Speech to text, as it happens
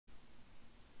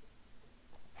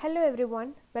Hello everyone,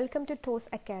 welcome to TOS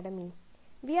Academy.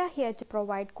 We are here to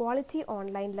provide quality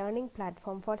online learning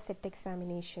platform for set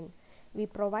examination. We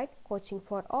provide coaching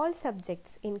for all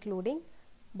subjects including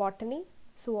botany,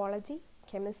 zoology,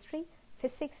 chemistry,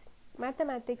 physics,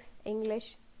 mathematics, English,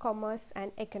 commerce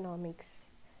and economics.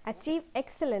 Achieve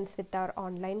excellence with our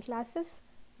online classes,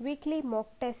 weekly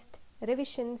mock test,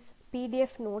 revisions,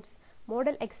 PDF notes,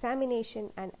 model examination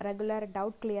and regular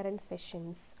doubt clearance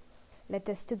sessions. Let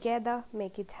us together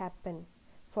make it happen.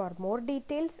 For more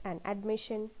details and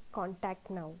admission, contact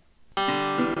now.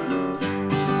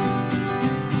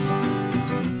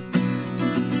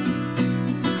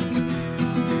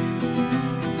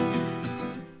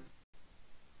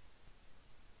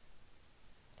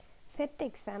 Set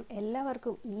exam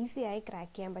എല്ലാവർക്കും ഈസിയായി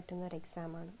crack ചെയ്യാൻ പറ്റുന്ന ഒരു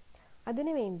എക്സാമാണ്.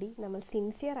 അതിനുവേണ്ടി നമ്മൾ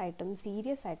സിൻസിയറായിട്ടും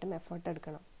serious ആയിട്ടും effort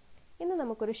എടുക്കണം. ഇന്ന്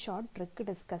നമുക്കൊരു ഷോർട്ട്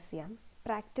ട്രിക്ക് ഡിസ്കസ് ചെയ്യാം.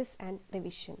 Practice and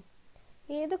revision.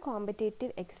 ഏത്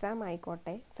കോമ്പറ്റേറ്റീവ് എക്സാം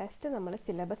ആയിക്കോട്ടെ, ഫസ്റ്റ് നമ്മൾ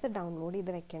സിലബസ് ഡൗൺലോഡ് ചെയ്ത്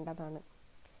വെക്കേണ്ടതാണ്.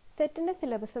 സെറ്റിൻ്റെ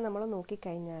സിലബസ് നമ്മൾ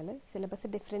നോക്കിക്കഴിഞ്ഞാൽ സിലബസ്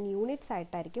ഡിഫറെൻറ്റ് യൂണിറ്റ്സ്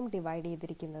ആയിട്ടായിരിക്കും ഡിവൈഡ്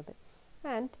ചെയ്തിരിക്കുന്നത്.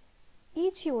 ആൻഡ്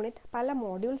ഈച്ച് യൂണിറ്റ് പല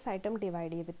മോഡ്യൂൾസ് ആയിട്ടും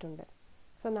ഡിവൈഡ് ചെയ്തിട്ടുണ്ട്.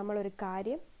 സോ നമ്മളൊരു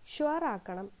കാര്യം ഷുവർ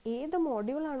ആക്കണം, ഏത്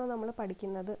മോഡ്യൂളാണോ നമ്മൾ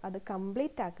പഠിക്കുന്നത് അത്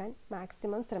കംപ്ലീറ്റ് ആക്കാൻ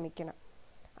മാക്സിമം ശ്രമിക്കണം.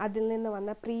 അതിൽ നിന്ന്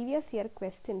വന്ന പ്രീവിയസ് ഇയർ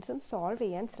ക്വസ്റ്റ്യൻസും സോൾവ്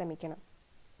ചെയ്യാൻ ശ്രമിക്കണം.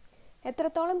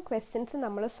 എത്രത്തോളം ക്വസ്റ്റ്യൻസ്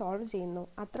നമ്മൾ സോൾവ് ചെയ്യുന്നു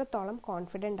അത്രത്തോളം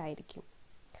കോൺഫിഡൻ്റ് ആയിരിക്കും.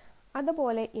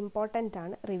 അതുപോലെ ഇമ്പോർട്ടൻ്റ്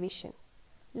ആണ് റിവിഷൻ.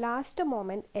 ലാസ്റ്റ്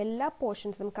മൊമെൻറ്റ് എല്ലാ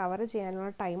പോർഷൻസും കവർ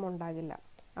ചെയ്യാനുള്ള ടൈം ഉണ്ടാകില്ല.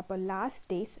 അപ്പോൾ ലാസ്റ്റ്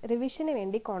ഡേയ്സ് റിവിഷന്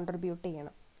വേണ്ടി കോൺട്രിബ്യൂട്ട്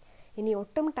ചെയ്യണം. ഇനി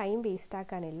ഒട്ടും time waste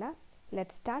ആക്കാനില്ല.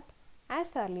 Let start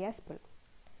as early as possible.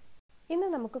 ഇന്ന്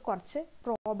നമുക്ക് കുറച്ച്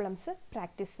പ്രോബ്ലംസ്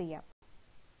പ്രാക്ടീസ് ചെയ്യാം.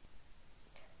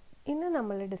 ഇന്ന്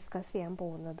നമ്മൾ ഡിസ്കസ് ചെയ്യാൻ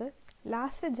പോകുന്നത്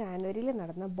ലാസ്റ്റ് ജാനുവരിയിൽ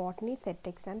നടന്ന ബോട്ടണി സെറ്റ്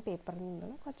എക്സാം പേപ്പറിൽ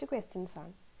നിന്നുള്ള കുറച്ച് ക്വസ്റ്റ്യൻസ്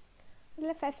ആണ്.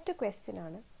 അതിലെ ഫസ്റ്റ് ക്വസ്റ്റ്യൻ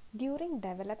ആണ്, during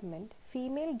development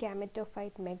female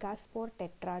gametophyte megaspore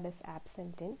tetrad is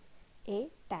absent in A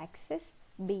ടാക്സിസ്,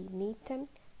 B നീറ്റം,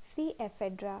 C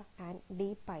എഫെഡ്ര and D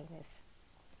Pinus.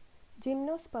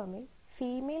 ജിംനോസ്പെർമിൽ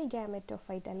female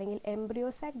gametophyte അല്ലെങ്കിൽ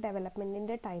എംബ്രിയോസാക്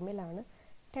ഡെവലപ്മെൻറ്റിൻ്റെ ടൈമിലാണ്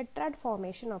ടെട്രാഡ്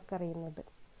ഫോർമേഷൻ ഒക്കർ ചെയ്യുന്നത്.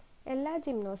 എല്ലാ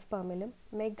ജിംനോസ്പെർമിലും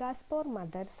megaspore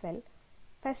mother cell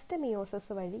first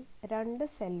meiosis വഴി 2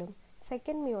 സെല്ലും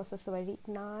സെക്കൻഡ് മിയോസിസ് വഴി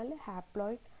 4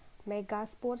 ഹാപ്ലോയിഡ്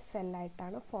മെഗാസ്പോർ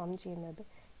സെല്ലായിട്ടാണ് ഫോം ചെയ്യുന്നത്.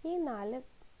 ഈ 4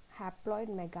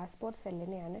 haploid megaspore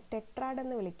സെല്ലിനെയാണ് tetrad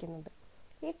എന്ന് വിളിക്കുന്നത്.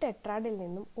 ഈ ടെട്രാഡിൽ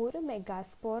നിന്നും ഒരു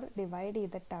മെഗാസ്പോർ ഡിവൈഡ്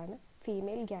ചെയ്തിട്ടാണ്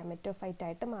ഫീമെയിൽ ഗാമറ്റോഫൈറ്റ്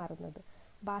ആയിട്ട് മാറുന്നത്.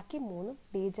 ബാക്കി 3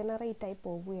 ഡീജനറേറ്റ് ആയി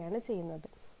പോവുകയാണ് ചെയ്യുന്നത്.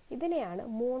 ഇതിനെയാണ്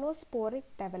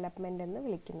മോണോസ്പോറിക് ഡെവലപ്മെൻറ്റ് എന്ന്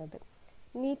വിളിക്കുന്നത്.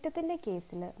 നീറ്റത്തിൻ്റെ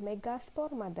കേസിൽ മെഗാസ്പോർ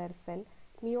മദർ സെൽ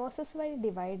മിയോസിസ് വഴി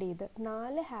ഡിവൈഡ് ചെയ്ത്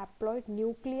 4 ഹാപ്ലോയിഡ്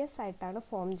ന്യൂക്ലിയസ് ആയിട്ടാണ്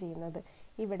ഫോം ചെയ്യുന്നത്.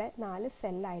 ഇവിടെ 4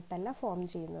 സെല്ലായിട്ടല്ല ഫോം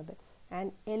ചെയ്യുന്നത്.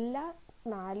 ആൻഡ് എല്ലാ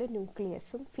 4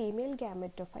 ന്യൂക്ലിയസും ഫീമെയിൽ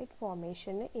ഗാമറ്റോഫൈറ്റ്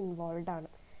ഫോർമേഷന് ഇൻവോൾവ് ആണ്.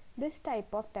 This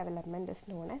type of development is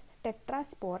known as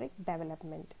ടെട്രാസ്പോറിക്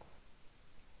development.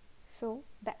 So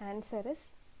the answer is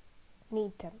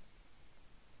നീറ്റം.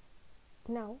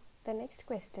 Now the next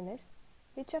question is,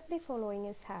 which of the following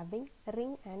is having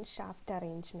ring and shaft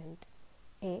arrangement?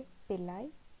 A. Pili,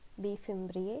 B.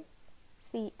 Fimbriae,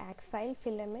 C. Axile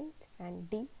filament and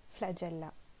D. Flagella.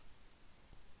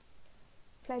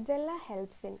 Flagella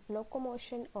helps in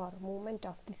locomotion or movement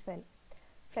of the cell.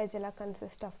 Flagella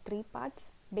consists of 3 parts: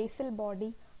 basal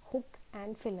body, hook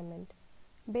and filament.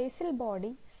 Basal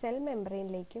body cell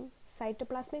membrane-ലേക്കും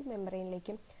cytoplasmic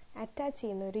membrane-ലേക്കും attach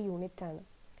ചെയ്യുന്ന ഒരു unit ആണ്.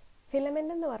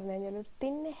 Filament എന്ന് പറഞ്ഞു കഴിഞ്ഞാൽ ഒരു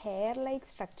thin hair like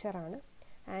സ്ട്രക്ചറാണ്.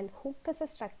 And hook is A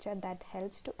structure that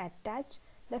helps to attach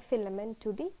the filament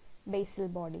to the basal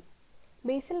body.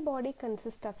 Basal body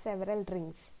consist of several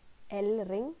rings: L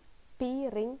ring, P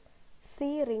ring, C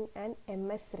ring and M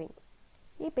S ring.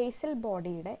 ഈ basal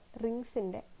ബോഡിയുടെ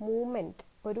റിങ്സിൻ്റെ movement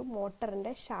ഒരു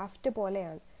മോട്ടറിൻ്റെ shaft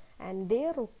പോലെയാണ്. And they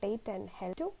rotate and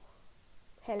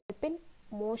help in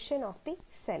motion of the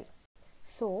cell.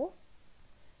 So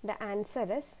the answer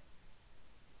is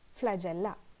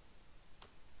flagella.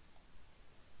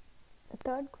 The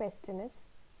third question is,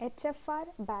 HFR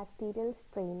bacterial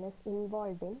strain is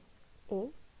involved in A.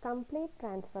 complete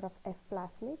transfer of F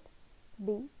plasmid,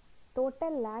 B.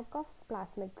 total lack of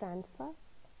plasmid transfer,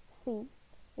 C.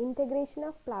 integration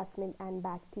of plasmid and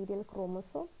bacterial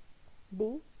chromosome,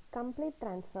 D. complete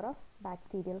transfer of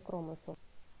bacterial chromosome.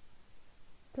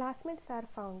 Plasmids are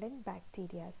found in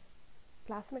bacteria.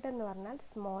 Plasmid എന്ന് പറഞ്ഞാൽ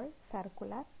small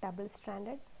circular double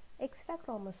stranded extra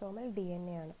chromosomal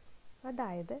DNA ആണ്.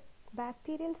 അതായത്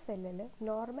bacterial സെല്ലിൽ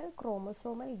normal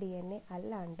chromosomal DNA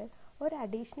അല്ലാണ്ട് ഒരു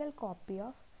additional copy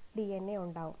of DNA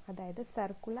ഉണ്ടാവും. അതായത്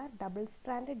circular double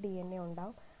stranded DNA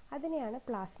ഉണ്ടാവും. അതിനെയാണ്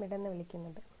പ്ലാസ്മിഡ് എന്ന്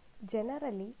വിളിക്കുന്നത്.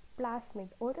 ജനറലി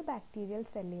പ്ലാസ്മിഡ് ഒരു ബാക്ടീരിയൽ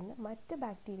സെല്ലിൽ നിന്ന് മറ്റ്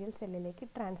ബാക്ടീരിയൽ സെല്ലിലേക്ക്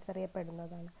ട്രാൻസ്ഫർ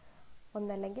ചെയ്യപ്പെടുന്നതാണ്.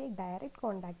 ഒന്നല്ലെങ്കിൽ ഡയറക്റ്റ്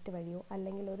കോണ്ടാക്റ്റ് വഴിയോ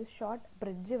അല്ലെങ്കിൽ ഒരു ഷോർട്ട്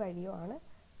ബ്രിഡ്ജ് വഴിയോ ആണ്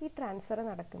ഈ ട്രാൻസ്ഫർ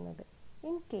നടക്കുന്നത്.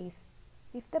 In case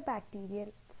if the bacterial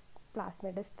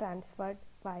plasmid is transferred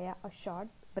via a short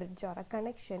bridge or a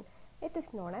connection, it is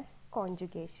known as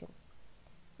conjugation.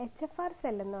 HFR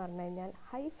cell എന്ന് പറഞ്ഞു കഴിഞ്ഞാൽ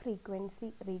ഹൈ ഫ്രീക്വൻസി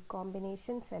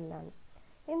റീകോമ്പിനേഷൻ സെല്ലാണ്.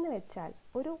 എന്ന് വെച്ചാൽ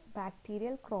ഒരു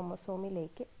ബാക്ടീരിയൽ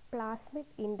ക്രോമസോമിലേക്ക്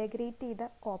പ്ലാസ്മിഡ് ഇൻ്റഗ്രേറ്റ് ചെയ്ത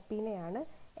കോപ്പീനെയാണ്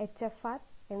HFR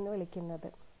എന്ന് വിളിക്കുന്നത്.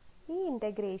 ഈ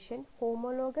ഇൻ്റഗ്രേഷൻ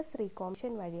ഹോമോലോഗസ്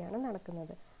റീകോമ്പിനേഷൻ വഴിയാണ്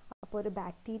നടക്കുന്നത്. അപ്പോൾ ഒരു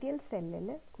ബാക്ടീരിയൽ സെല്ലിൽ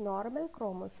നോർമൽ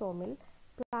ക്രോമസോമിൽ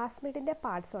പ്ലാസ്മിഡിൻ്റെ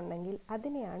പാർട്സ് ഉണ്ടെങ്കിൽ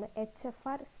അതിനെയാണ്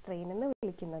HFR സ്ട്രെയിൻ എന്ന്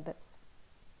വിളിക്കുന്നത്.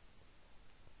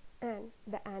 And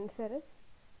the answer is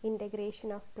integration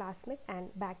of plasmid and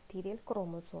bacterial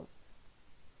chromosome.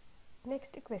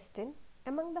 Next question.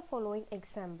 Among the following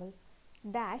example,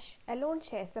 dash alone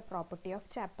shares the property of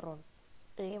chaperone.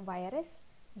 A. Virus,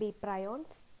 B.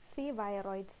 Prions, C.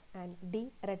 Viroids, and D.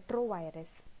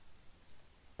 Retrovirus.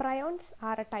 Prions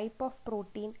are a type of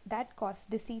protein that cause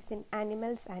disease in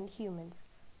animals and humans.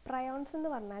 Prions എന്ന്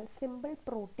പറഞ്ഞാൽ simple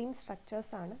protein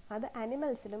structures ആണ്. അത്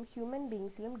ആനിമൽസിലും human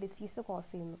ബീങ്സിലും disease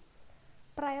cause ചെയ്യുന്നു.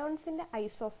 പ്രയോൺസിൻ്റെ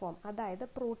ഐസോഫോം, അതായത്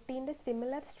പ്രോട്ടീൻ്റെ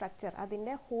similar structure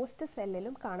അതിൻ്റെ host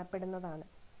സെല്ലിലും കാണപ്പെടുന്നതാണ്.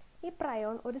 ഈ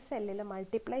പ്രയോൺ ഒരു സെല്ലിൽ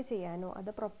മൾട്ടിപ്ലൈ ചെയ്യാനോ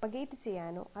അത് പ്രൊപ്പഗേറ്റ്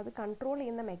ചെയ്യാനോ അത് കൺട്രോൾ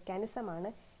ചെയ്യുന്ന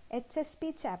മെക്കാനിസമാണ്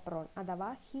HSP ചാപ്രോൺ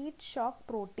അഥവാ ഹീറ്റ് ഷോക്ക്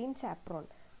പ്രോട്ടീൻ ചാപ്രോൺ.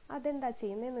 അതെന്താ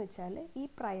ചെയ്യുന്നതെന്ന് വെച്ചാൽ ഈ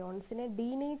പ്രയോൺസിനെ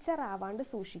ഡീനേച്ചർ ആവാണ്ട്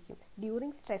സൂക്ഷിക്കും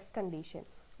ഡ്യൂറിങ് സ്ട്രെസ് കണ്ടീഷൻ.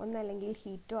 ഒന്നല്ലെങ്കിൽ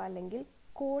ഹീറ്റോ അല്ലെങ്കിൽ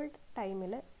കോൾഡ്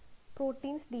ടൈമിൽ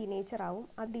പ്രോട്ടീൻസ് ഡീനേച്ചർ ആവും.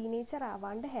 ആ ഡീനേച്ചർ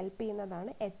ആവാണ്ട് ഹെൽപ്പ്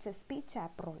ചെയ്യുന്നതാണ് HSP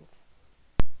chaperones.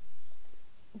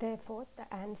 Therefore, the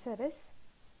answer is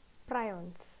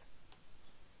prions.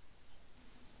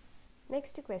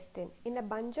 Next question. In a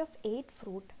bunch of 8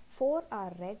 fruit, 4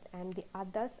 are red and the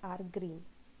others are green.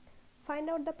 Find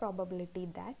out the probability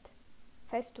that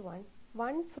first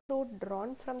one fruit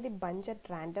drawn from the bunch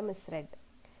at random is red.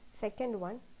 Second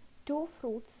one, 2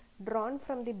 fruits drawn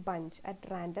from the bunch at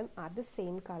random are the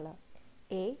same color.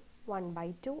 A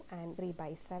 1/2 and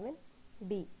 3/7,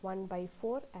 B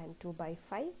 1/4 and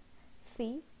 2/5, C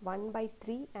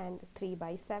 1/3 and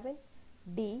 3/7,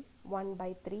 D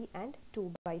 1/3 and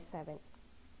 2/7.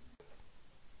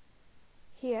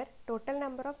 Here total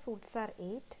number of fruits are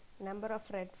 8, number of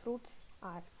red fruits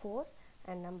are 4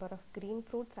 and number of green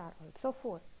fruits are also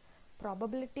 4.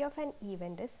 Probability of an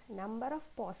event is number of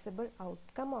possible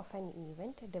outcome of an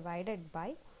event divided by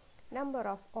number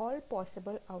of all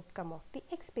possible outcome of the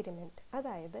experiment.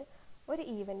 അതായത് ഒരു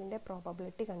ഈവൻറ്റിൻ്റെ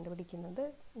probability കണ്ടുപിടിക്കുന്നത്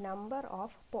number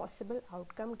of possible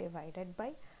outcome divided by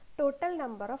total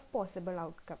number of possible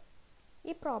outcome.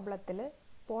 ഈ പ്രോബ്ലത്തിൽ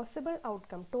possible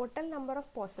outcome total number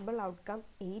of possible outcome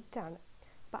 8 ആണ്.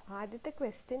 അപ്പോൾ ആദ്യത്തെ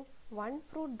question 1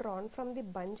 fruit drawn from the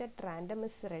bench at random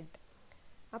is red.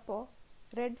 അപ്പോൾ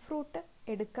red fruit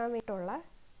എടുക്കാൻ വേണ്ടിയിട്ടുള്ള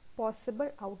possible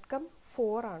outcome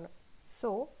 4 ആണ്.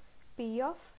 So P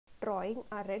of drawing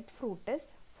a red fruit is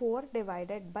 4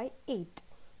 divided by 8,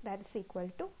 that is equal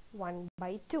to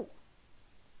 1/2.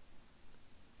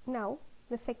 Now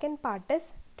the second part is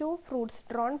 2 fruits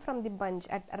drawn from the bunch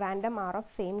at random are of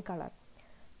same color.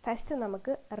 First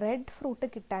നമുക്ക് red fruit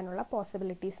കിട്ടാനുള്ള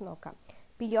possibilities നോക്കാം.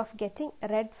 P of getting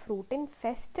red fruit in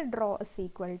first draw is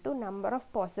equal to number of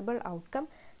possible outcome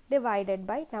divided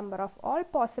by number of all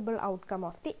possible outcome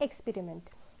of the experiment.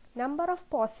 Number of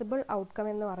possible outcome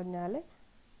എന്ന് പറഞ്ഞാൽ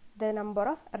the number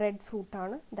of red fruit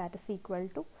ആണ്, that is equal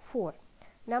to 4.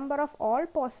 Number of all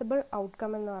possible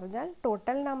outcome എന്ന് പറഞ്ഞാൽ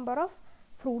total number of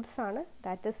fruits ആണ്,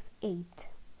 that is 8.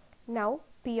 Now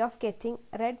P of getting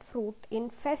red fruit in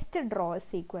first draw is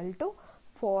equal to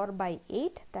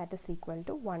 4/8, that is equal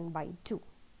to 1/2.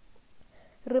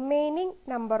 Remaining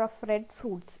number of red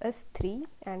fruits is 3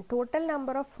 and total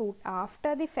number of fruit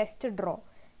after the first draw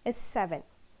is 7.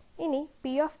 ഇനി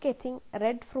P of getting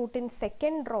red fruit in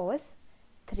second draw is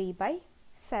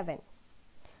 3/7.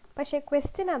 പക്ഷേ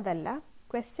question അതല്ല.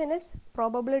 Question is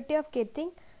probability of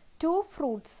getting 2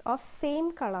 fruits of same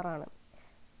കളറാണ്.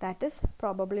 That is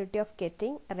probability of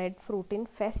getting red fruit in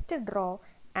first draw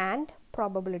and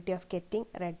probability of getting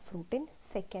red fruit in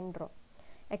second draw.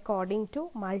 According to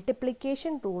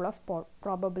multiplication rule of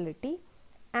probability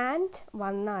and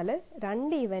വന്നാൽ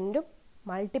രണ്ട് ഇവൻറ്റും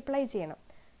multiply ചെയ്യണം.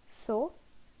 So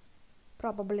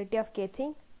probability of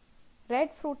getting red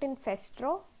fruit in first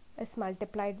row is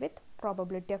multiplied with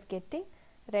probability of getting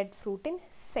red fruit in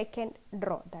second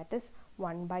draw, that is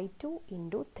 1/2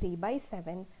 into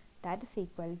 3/7, that is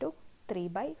equal to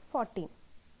 3/14.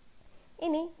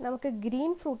 ഇനി നമുക്ക്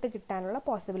green fruit കിട്ടാനുള്ള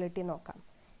possibility നോക്കാം.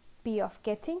 P of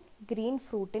getting green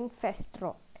fruit in first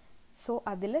row. So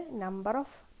adil number of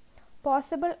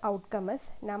possible outcome is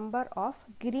number of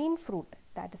green fruit,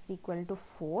 that is equal to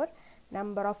 4.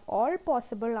 Number of all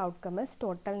possible outcome is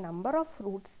total number of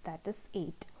fruits, that is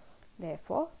 8.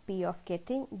 Therefore, P of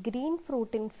getting green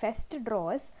fruit in first row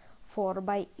is 4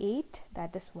 by 8,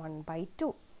 that is 1 by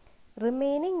 2.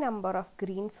 Remaining number of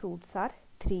green fruits are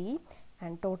 3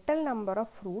 and total number of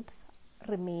fruits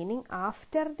remaining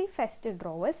after the first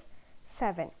row is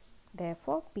 7.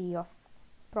 Therefore, P of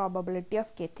probability of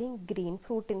getting green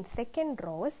fruit in second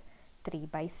row is 3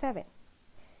 by 7.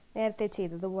 നേരത്തെ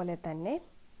ചെയ്തതുപോലെ തന്നെ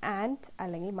and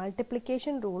അല്ലെങ്കിൽ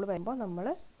multiplication rule വരുമ്പോൾ നമ്മൾ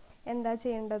എന്താ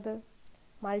ചെയ്യേണ്ടത്?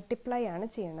 Multiply ആണ്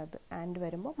ചെയ്യേണ്ടത്. ആൻഡ്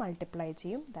വരുമ്പോൾ മൾട്ടിപ്ലൈ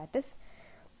ചെയ്യും. That is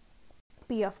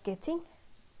P of getting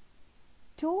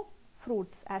 2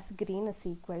 fruits as green is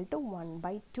equal to 1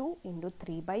 by 2 into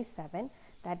 3 by 7,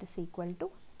 that is equal to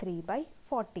 3 by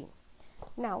 14.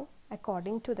 Now,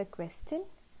 according to the question,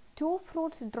 2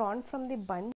 fruits drawn from the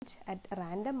bunch at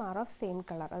random are of same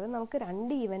color. അത് നമുക്ക്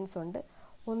രണ്ട് events ഉണ്ട്.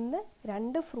 ഒന്ന്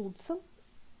രണ്ട് ഫ്രൂട്ട്സും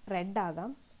red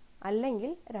ആകാം,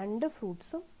 അല്ലെങ്കിൽ രണ്ട്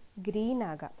ഫ്രൂട്ട്സും ഗ്രീൻ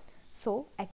ആകാം. So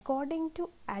according to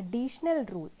additional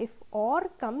rule, if or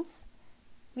comes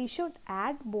we should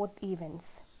add both events.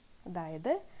 അതായത്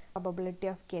probability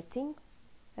of getting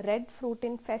red fruit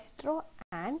in first row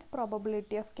and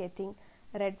probability of getting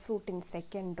red fruit in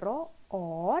second row,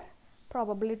 or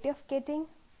probability of getting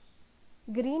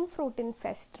green fruit in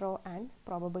first row and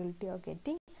probability of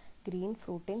getting green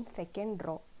fruit in second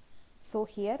row. So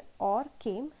here or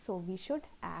came, so we should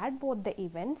add both the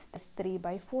events. As 3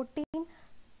 by 14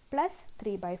 plus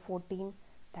 3 by 14,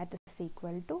 that is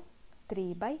equal to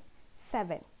 3 by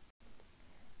 7,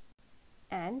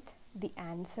 and the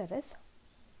answer is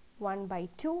 1 by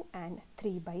 2 and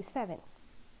 3 by 7.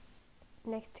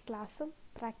 Next ക്ലാസ്സും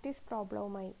practice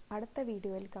പ്രോബ്ലവുമായി അടുത്ത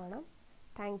വീഡിയോയിൽ കാണാം.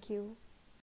 Thank you.